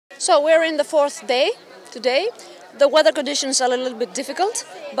So we're in the fourth day today. The weather conditions are a little bit difficult,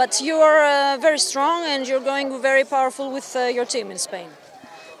 but you are very strong and you're going very powerful with your team in Spain.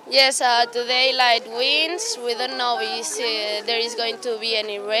 Yes, today light winds. We don't know if there is going to be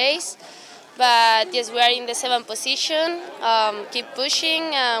any race, but yes, we are in the 7th position. Keep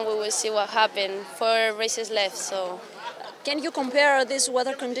pushing, and we will see what happens. 4 races left. So, can you compare these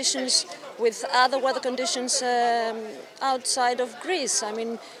weather conditions with other weather conditions outside of Greece? I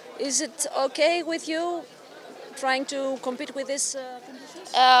mean, is it okay with you trying to compete with these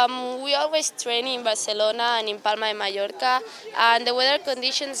conditions? We always train in Barcelona and in Palma de Mallorca, and the weather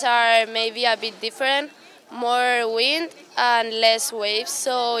conditions are maybe a bit different, more wind and less waves,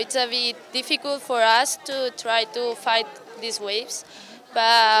 so it's a bit difficult for us to try to fight these waves,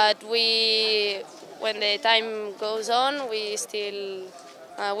 but when the time goes on, we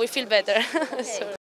feel better. Okay.